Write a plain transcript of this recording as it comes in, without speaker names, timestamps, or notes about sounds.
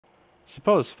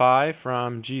Suppose phi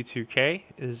from G to K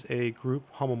is a group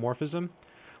homomorphism.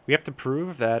 We have to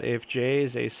prove that if J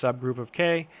is a subgroup of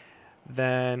K,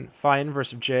 then phi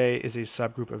inverse of J is a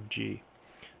subgroup of G.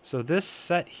 So this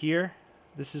set here,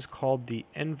 this is called the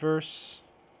inverse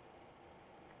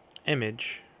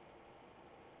image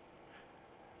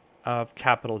of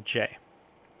capital J.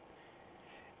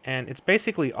 And it's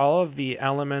basically all of the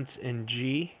elements in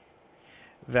G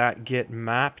that get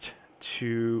mapped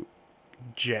to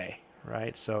J,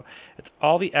 right? So it's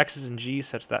all the x's in G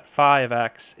such that phi of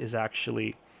x is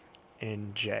actually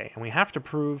in J. And we have to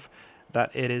prove that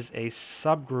it is a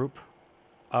subgroup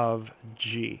of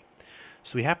G.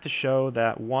 So we have to show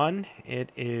that 1,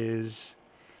 it is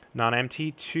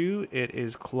non-empty, 2, it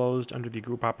is closed under the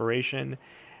group operation,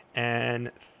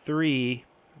 and 3,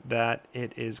 that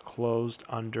it is closed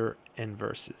under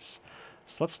inverses.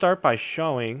 So let's start by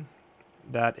showing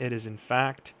that it is in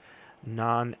fact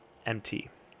non-empty.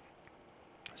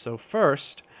 So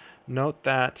first, note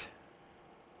that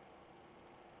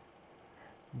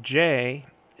J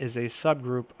is a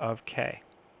subgroup of K.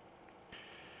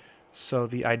 So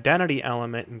the identity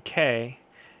element in K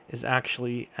is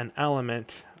actually an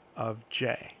element of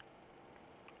J,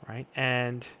 right?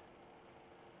 And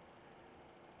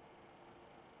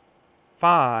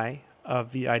phi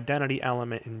of the identity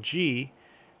element in G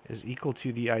is equal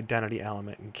to the identity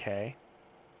element in K.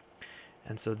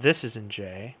 And so this is in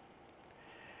J.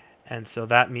 And so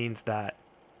that means that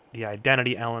the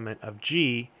identity element of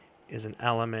G is an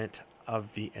element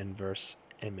of the inverse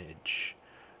image.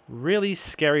 Really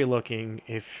scary looking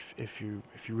if you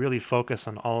really focus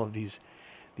on all of these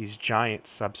giant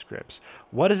subscripts.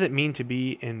 What does it mean to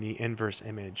be in the inverse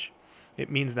image? It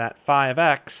means that phi of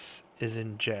x is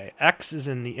in J. X is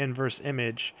in the inverse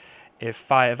image if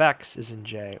phi of x is in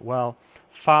J. Well,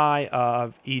 phi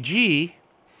of EG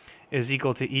is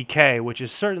equal to EK, which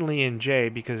is certainly in J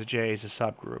because J is a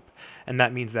subgroup. And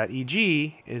that means that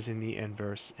EG is in the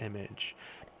inverse image.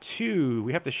 2,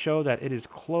 we have to show that it is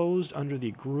closed under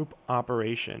the group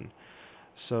operation.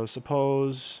 So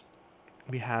suppose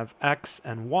we have X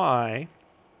and Y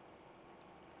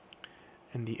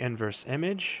in the inverse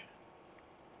image.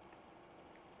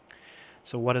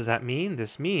 So what does that mean?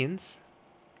 This means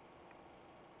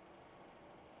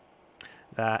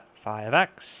that phi of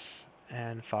X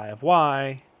and phi of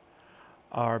Y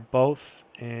are both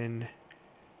in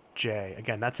J.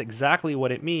 Again, that's exactly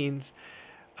what it means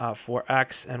for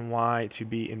X and Y to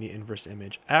be in the inverse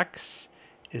image. X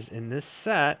is in this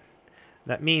set.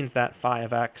 That means that phi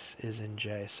of X is in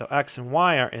J. So X and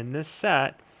Y are in this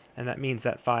set, and that means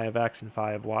that phi of X and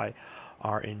phi of Y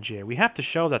are in J. We have to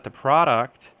show that the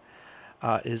product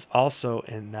is also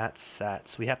in that set.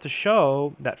 So we have to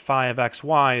show that phi of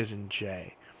XY is in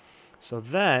J. So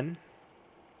then,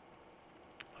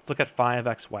 let's look at phi of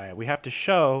XY. We have to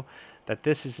show that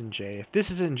this is in J. If this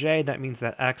is in J, that means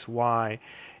that XY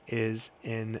is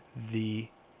in the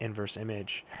inverse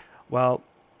image. Well,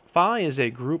 phi is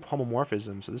a group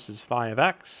homomorphism, so this is phi of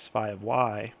X, phi of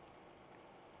Y,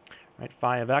 right?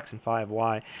 Phi of X and phi of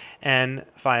Y. And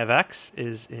phi of X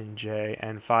is in J,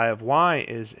 and phi of Y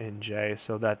is in J,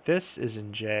 so that this is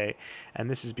in J, and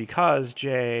this is because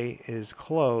J is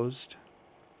closed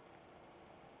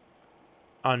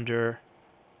under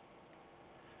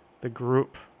the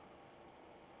group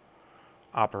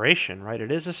operation, right? It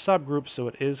is a subgroup, so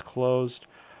it is closed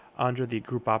under the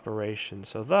group operation.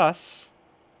 So thus,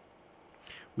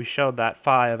 we showed that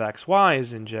phi of xy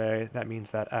is in J. That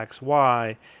means that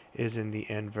xy is in the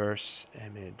inverse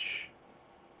image.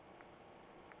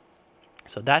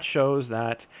 So that shows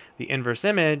that the inverse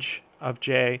image of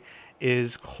J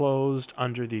is closed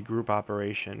under the group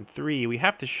operation. 3, we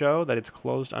have to show that it's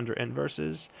closed under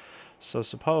inverses. So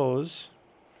suppose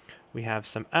we have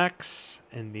some x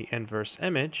in the inverse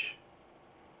image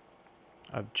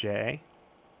of J.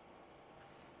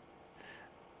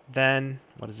 Then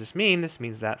what does this mean? This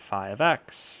means that phi of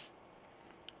x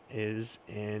is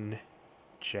in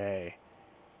J.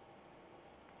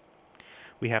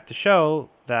 We have to show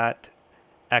that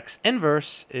x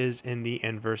inverse is in the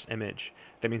inverse image.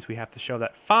 That means we have to show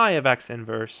that phi of x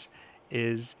inverse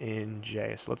is in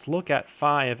J. So let's look at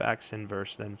phi of x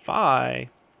inverse. Then phi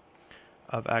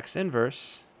of x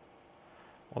inverse,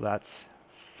 well, that's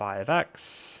phi of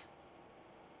x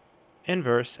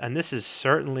inverse, and this is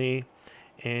certainly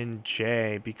in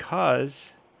J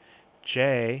because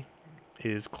J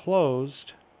is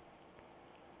closed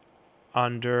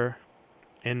under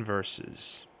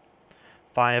inverses.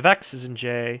 Phi of x is in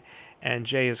J, and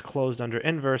J is closed under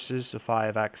inverses, so phi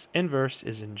of x inverse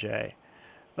is in J.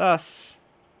 Thus,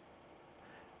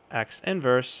 x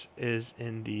inverse is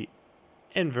in the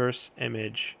inverse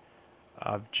image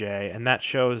of J, and that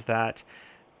shows that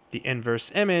the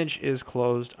inverse image is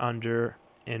closed under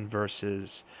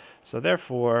inverses. So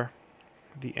therefore,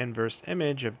 the inverse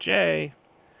image of J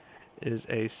is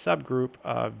a subgroup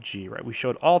of G, right? We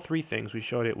showed all three things. We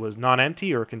showed it was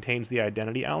non-empty or contains the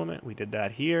identity element. We did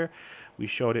that here. We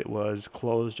showed it was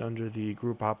closed under the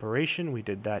group operation. We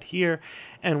did that here.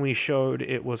 And we showed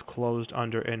it was closed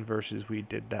under inverses. We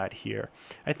did that here.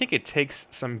 I think it takes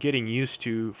some getting used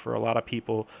to for a lot of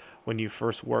people when you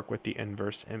first work with the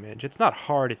inverse image. It's not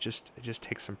hard, it just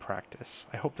takes some practice.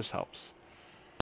 I hope this helps.